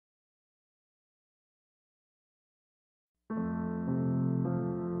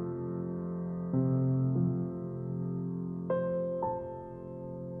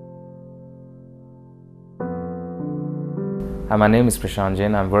Hi, my name is Krishna.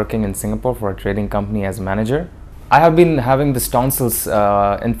 I'm working in Singapore for a trading company as a manager. I have been having this tonsils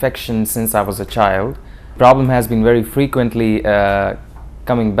infection since I was a child. Problem has been very frequently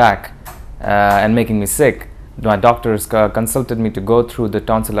coming back and making me sick. My doctors consulted me to go through the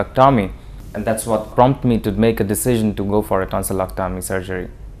tonsilectomy, and that's what prompted me to make a decision to go for a tonsilectomy surgery.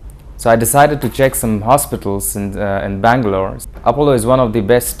 So I decided to check some hospitals in Bangalore. Apollo is one of the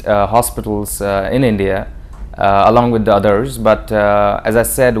best hospitals in India, along with the others. But as I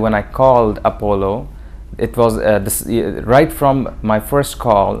said, when I called Apollo, it was right from my first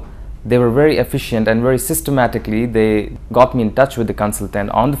call, they were very efficient and very systematically they got me in touch with the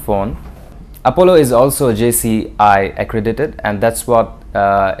consultant on the phone. Apollo is also JCI accredited, and that's what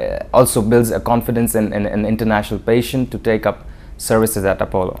also builds a confidence in an international patient to take up services at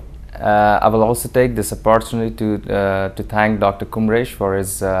Apollo. I will also take this opportunity to thank Dr. Kumaresh for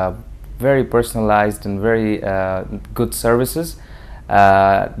his very personalized and very good services.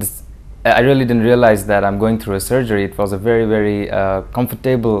 I really didn't realize that I'm going through a surgery. It was a very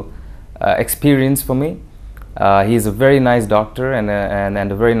comfortable experience for me. He's a very nice doctor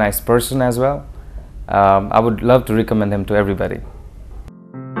and a very nice person as well. I would love to recommend him to everybody.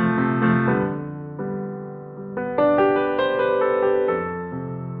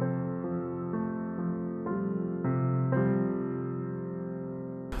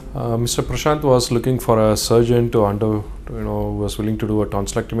 Mr. Prashant was looking for a surgeon to was willing to do a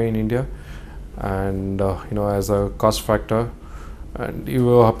tonsilectomy in India, and as a cost factor, and he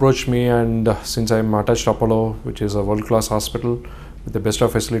approached me, and since I'm attached to Apollo, which is a world-class hospital with the best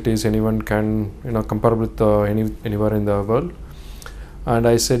of facilities anyone can compare with anywhere in the world, and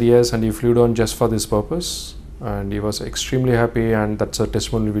I said yes, and he flew down just for this purpose, and he was extremely happy, and that's a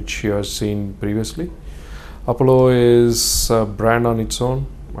testimony which he has seen previously. Apollo is a brand on its own,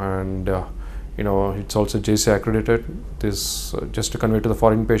 and it's also JC accredited. This just to convey to the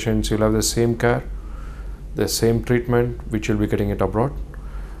foreign patients, you'll have the same care, the same treatment which you'll be getting it abroad.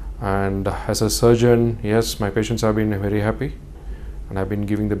 And as a surgeon, yes, my patients have been very happy, and I've been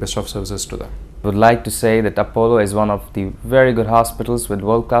giving the best of services to them. I would like to say that Apollo is one of the very good hospitals with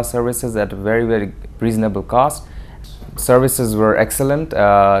world-class services at a very reasonable cost. Services were excellent.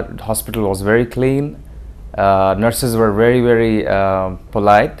 The hospital was very clean. Nurses were very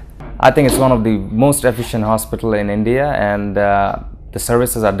polite. I think it's one of the most efficient hospital in India, and the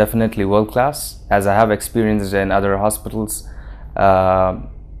services are definitely world-class. As I have experienced in other hospitals, the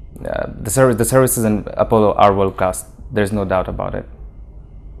services in Apollo are world-class. There's no doubt about it.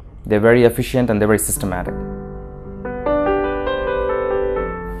 They're very efficient and they're very systematic.